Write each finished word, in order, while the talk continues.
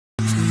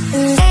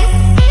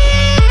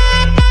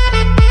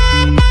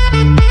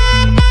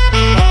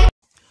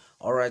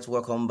Alright,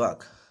 welcome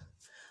back.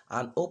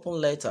 An open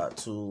letter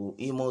to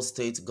Imo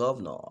State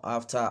Governor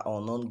after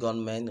unknown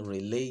gunmen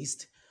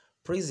released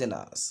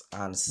prisoners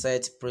and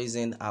set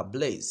prison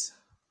ablaze.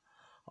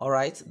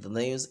 Alright, the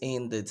news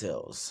in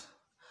details.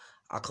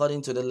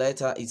 According to the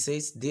letter, it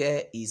says,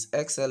 "Dear His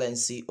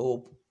Excellency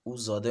Hope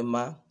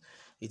Uzodinma,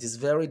 it is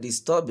very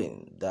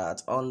disturbing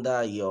that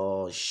under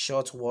your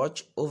short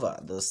watch over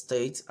the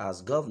state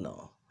as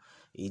governor,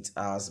 it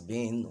has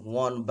been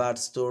one bad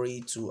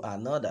story to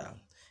another.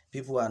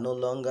 People are no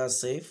longer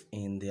safe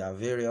in their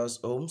various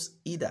homes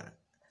either.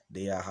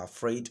 They are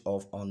afraid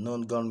of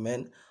unknown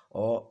gunmen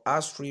or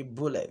archery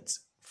bullets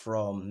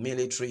from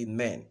military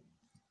men."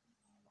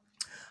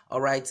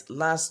 Alright,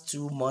 last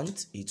 2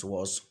 months, it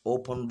was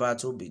open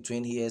battle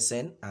between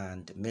ESN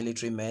and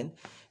military men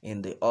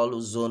in the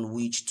Olu zone,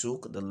 which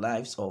took the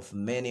lives of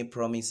many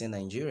promising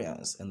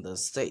Nigerians in the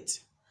state.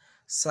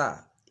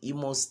 Sir,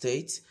 Imo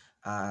State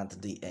and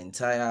the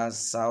entire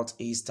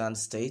southeastern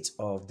state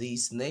of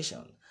this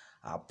nation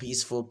are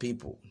peaceful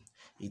people.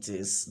 It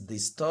is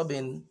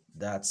disturbing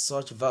that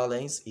such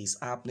violence is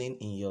happening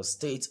in your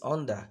state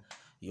under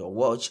your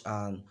watch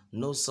and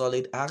no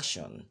solid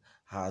action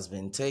has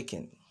been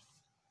taken.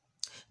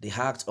 The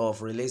act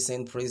of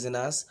releasing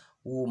prisoners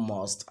who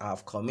must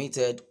have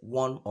committed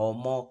one or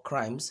more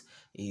crimes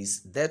is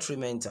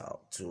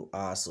detrimental to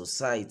our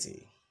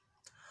society.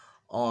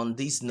 On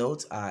this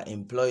note, I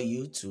implore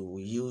you to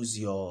use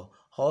your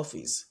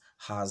office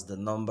as the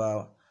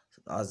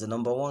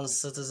number one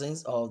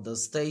citizens of the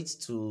state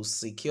to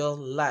secure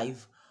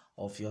life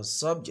of your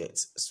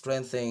subjects,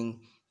 strengthen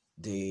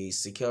the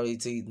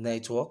security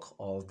network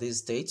of this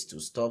state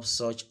to stop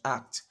such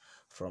act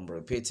from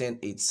repeating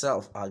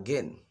itself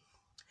again.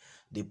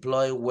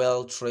 Deploy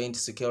well-trained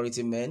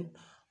security men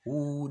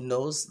who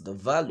knows the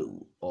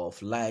value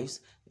of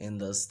lives in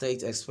the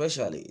state,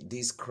 especially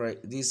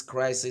these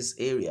crisis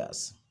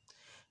areas.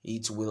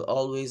 It will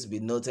always be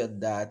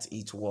noted that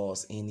it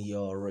was in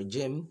your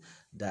regime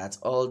that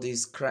all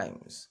these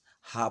crimes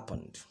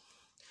happened.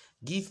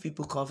 Give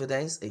people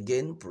confidence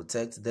again,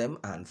 protect them,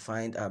 and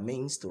find a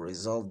means to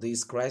resolve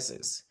this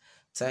crisis.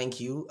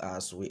 Thank you,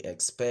 as we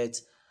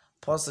expect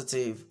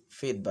positive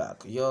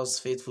feedback. Yours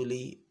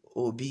faithfully,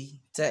 Obi.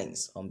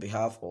 Thanks on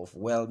behalf of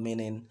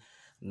well-meaning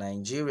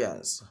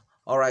Nigerians.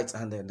 Alright,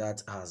 and then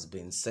that has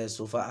been said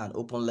so far. An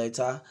open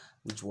letter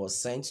which was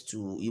sent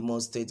to Imo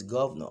State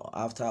Governor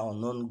after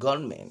unknown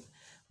gunmen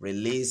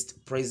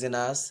released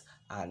prisoners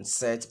and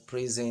set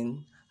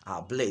prison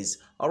ablaze.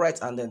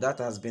 Alright, and then that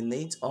has been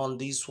it on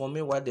this one.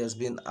 Meanwhile, there's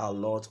been a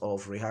lot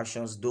of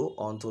reactions though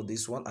onto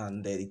this one,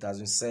 and then it has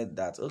been said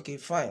that okay,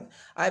 fine,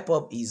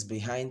 IPOB is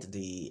behind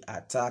the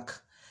attack.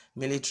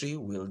 Military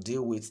will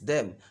deal with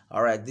them.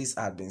 Alright, this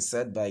had been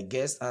said by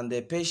guests, and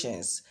the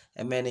Patience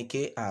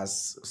MNK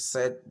has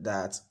said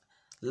that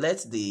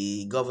let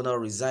the governor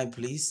resign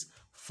please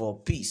for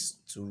peace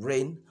to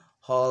reign.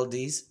 All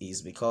this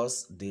is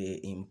because they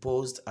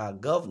imposed a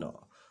governor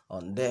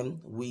on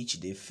them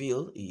which they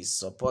feel is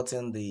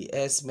supporting the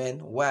S-men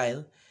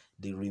while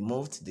they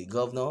removed the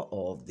governor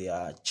of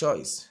their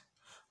choice.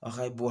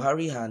 Okay,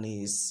 Buhari and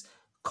his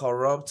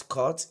corrupt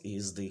court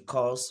is the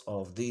cause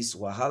of this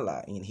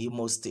wahala in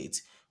Imo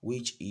State,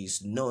 which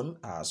is known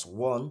as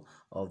one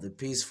of the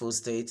peaceful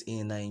states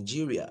in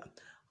Nigeria.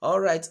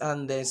 Alright,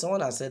 and then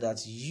someone has said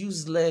that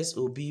useless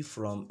Obi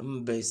from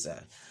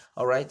Mbesa.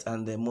 Alright,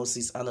 and then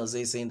Moses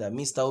Anoze saying that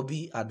Mr.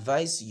 Obi,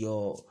 advise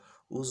your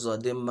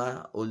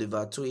Uzodinma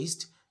Oliver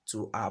Twist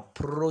to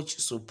approach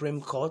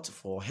Supreme Court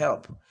for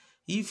help.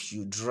 If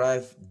you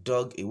drive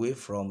dog away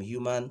from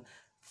human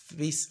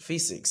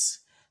physics,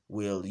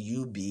 will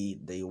you be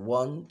the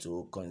one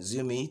to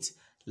consume it?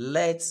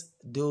 Let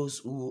those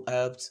who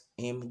helped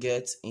him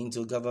get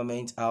into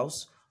government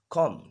house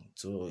come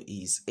to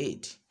his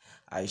aid.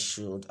 I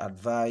should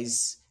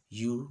advise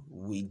you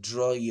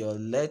withdraw your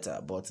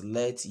letter, but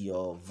let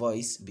your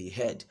voice be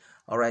heard.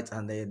 Alright,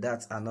 and then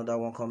that's another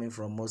one coming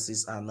from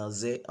Moses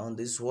Anaze on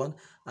this one.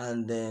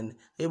 And then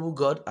Able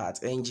God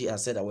at NG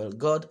has said that, well,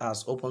 God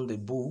has opened the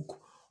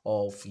book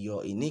of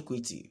your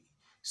iniquity,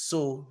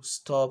 so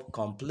stop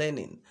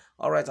complaining.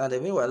 Alright, and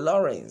then meanwhile,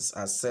 Lawrence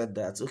has said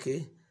that,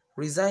 okay,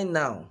 resign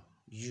now.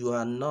 You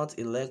are not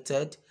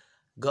elected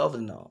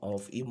governor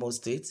of Imo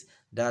State.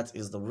 That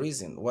is the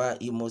reason why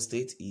Imo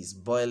State is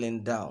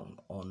boiling down.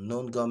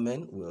 Unknown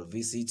government will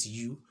visit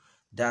you.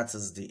 That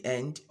is the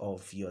end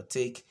of your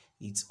take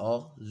it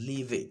or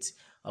leave it.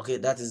 Okay,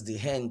 that is the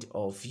end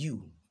of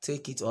you.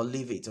 Take it or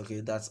leave it.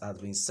 Okay, that has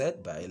been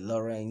said by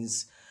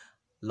Lawrence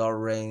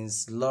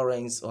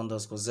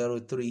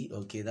 _ 03.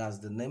 Okay, that's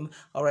the name.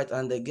 Alright,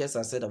 and the guest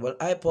has said that, well,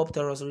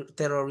 IPOB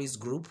terrorist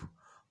group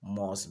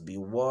must be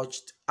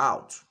watched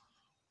out.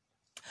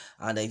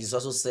 And it is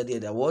also said here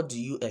that what do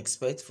you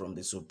expect from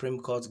the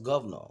Supreme Court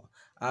governor?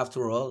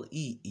 After all,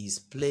 he is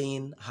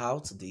playing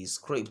out the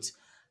script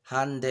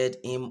handed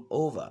him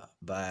over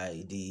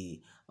by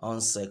the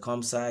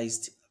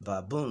uncircumcised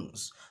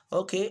baboons.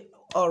 Okay,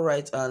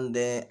 alright, and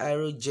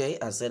Iro J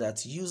has said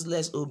that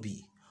useless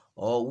Obi,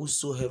 or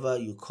whosoever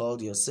you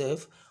called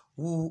yourself,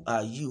 Who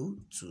are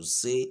you to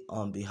say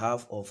on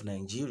behalf of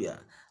Nigeria,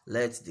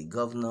 let the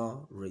governor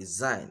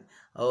resign?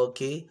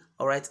 Okay,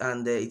 all right,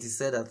 and it is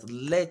said that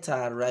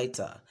letter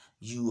writer,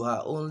 you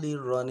are only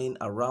running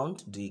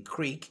around the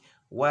creek.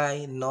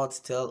 Why not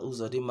tell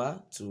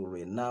Uzodinma to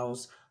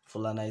renounce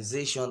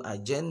Fulanization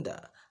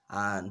agenda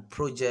and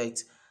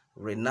project,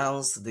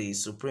 renounce the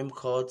Supreme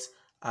Court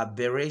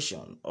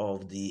aberration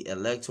of the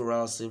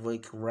electoral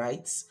civic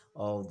rights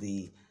of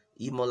the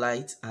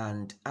Imolite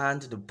and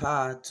hand the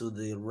power to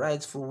the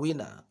rightful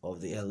winner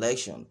of the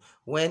election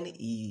when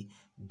he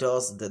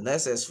does the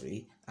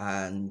necessary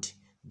and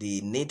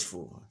the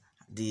needful.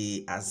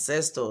 The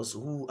ancestors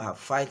who are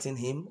fighting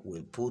him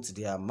will put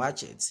their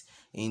machetes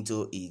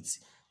into its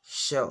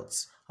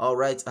shells. All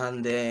right,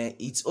 and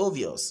it's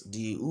obvious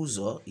the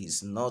Uzo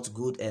is not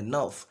good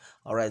enough.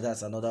 All right,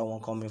 that's another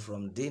one coming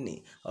from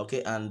Dini.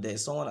 Okay, and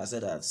someone has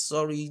said that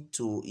sorry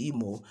to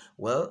Imo.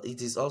 Well,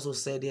 it is also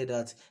said here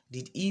that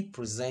did he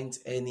present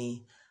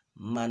any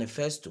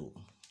manifesto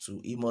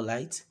to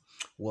Imolite?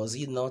 Was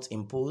he not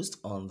imposed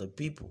on the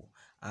people?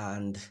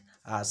 And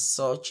as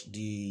such,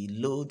 the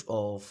load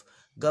of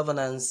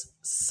governance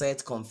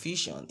set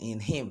confusion in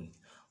him.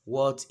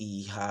 What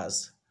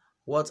has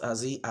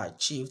he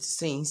achieved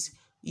since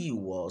he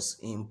was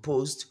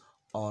imposed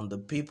on the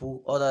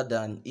people other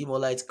than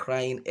Imolite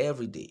crying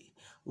every day?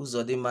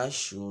 Uzodinma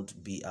should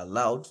be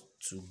allowed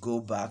to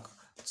go back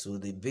to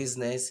the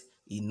business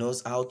he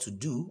knows how to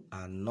do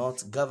and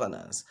not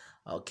governance.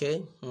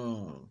 Okay?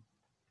 All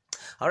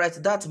right,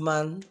 that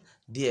man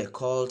there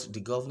called the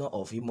governor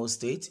of Imo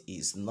State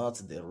is not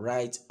the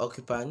right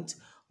occupant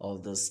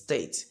of the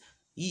state.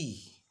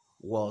 He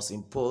was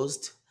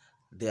imposed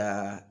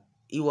there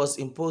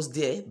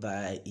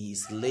by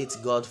his late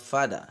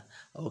godfather,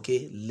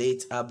 okay,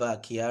 late Abba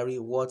Kyari,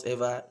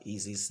 whatever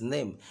is his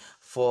name.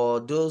 For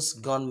those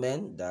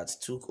gunmen that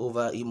took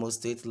over Imo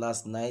State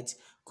last night,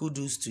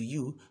 kudos to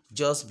you.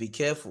 Just be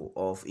careful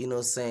of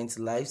innocent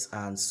lives,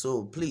 and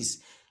so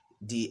please,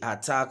 the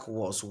attack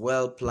was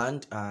well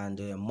planned and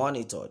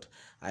monitored.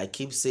 I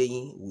keep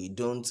saying we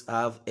don't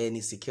have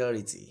any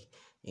security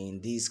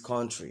in this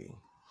country.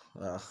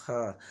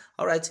 All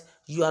right,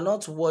 you are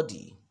not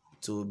worthy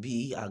to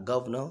be a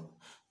governor.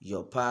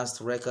 Your past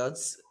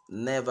records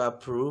never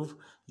prove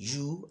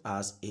you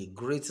as a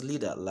great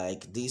leader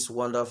like these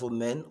wonderful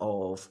men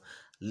of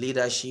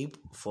leadership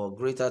for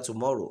greater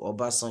tomorrow.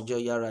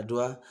 Obasanjo,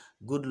 Yaradua,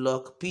 good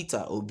luck.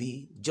 Peter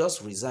Obi,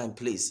 just resign,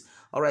 please.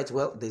 All right,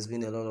 well, there's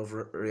been a lot of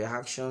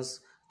reactions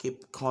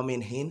keep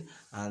coming in,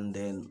 and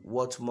then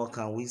what more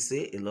can we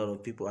say? A lot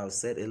of people have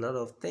said a lot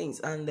of things,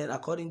 and then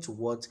according to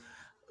what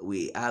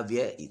we have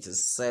here, it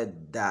is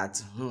said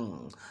that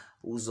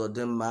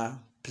Uzodinma,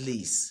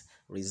 please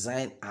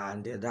resign,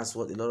 and that's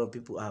what a lot of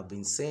people have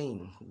been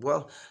saying.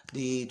 Well,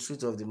 the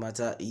truth of the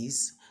matter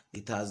is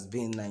it has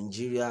been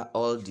Nigeria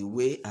all the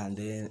way, and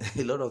then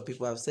a lot of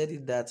people have said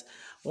it that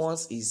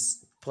once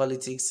is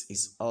politics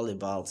is all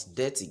about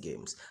dirty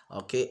games,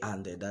 okay,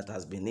 and that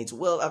has been it.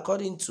 Well,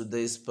 according to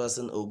this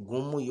person,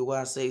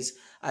 Ogumuyiwa says,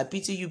 I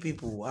pity you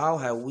people. How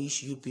I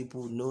wish you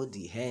people know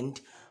the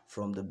end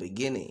from the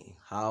beginning.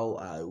 How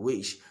I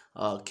wish.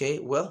 Okay,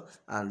 well,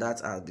 and that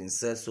has been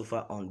said so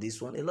far on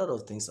this one. A lot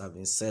of things have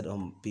been said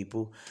on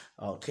people,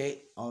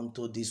 okay,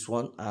 onto this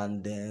one,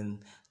 and then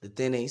the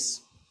thing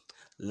is,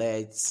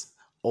 let's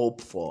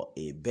hope for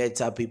a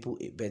better people,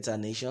 a better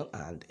nation,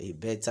 and a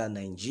better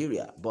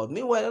Nigeria. But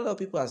meanwhile, a lot of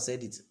people have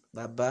said it,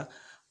 Baba,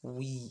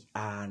 we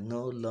are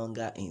no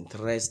longer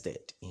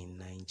interested in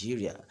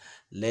Nigeria.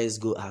 Let's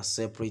go our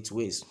separate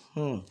ways.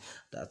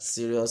 That's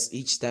serious.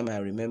 Each time I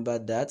remember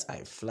that, I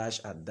flash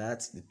at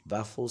that. It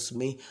baffles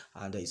me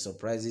and it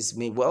surprises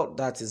me. Well,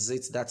 that is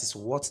it. That is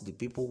what the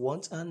people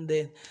want, and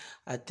then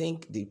I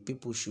think the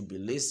people should be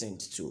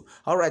listened to.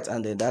 All right,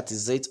 and then that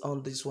is it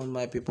on this one,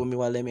 my people.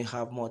 Meanwhile, let me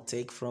have more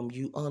take from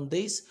you on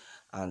this,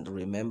 and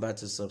remember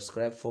to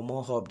subscribe for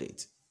more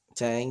updates.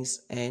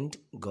 Thanks and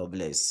God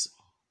bless.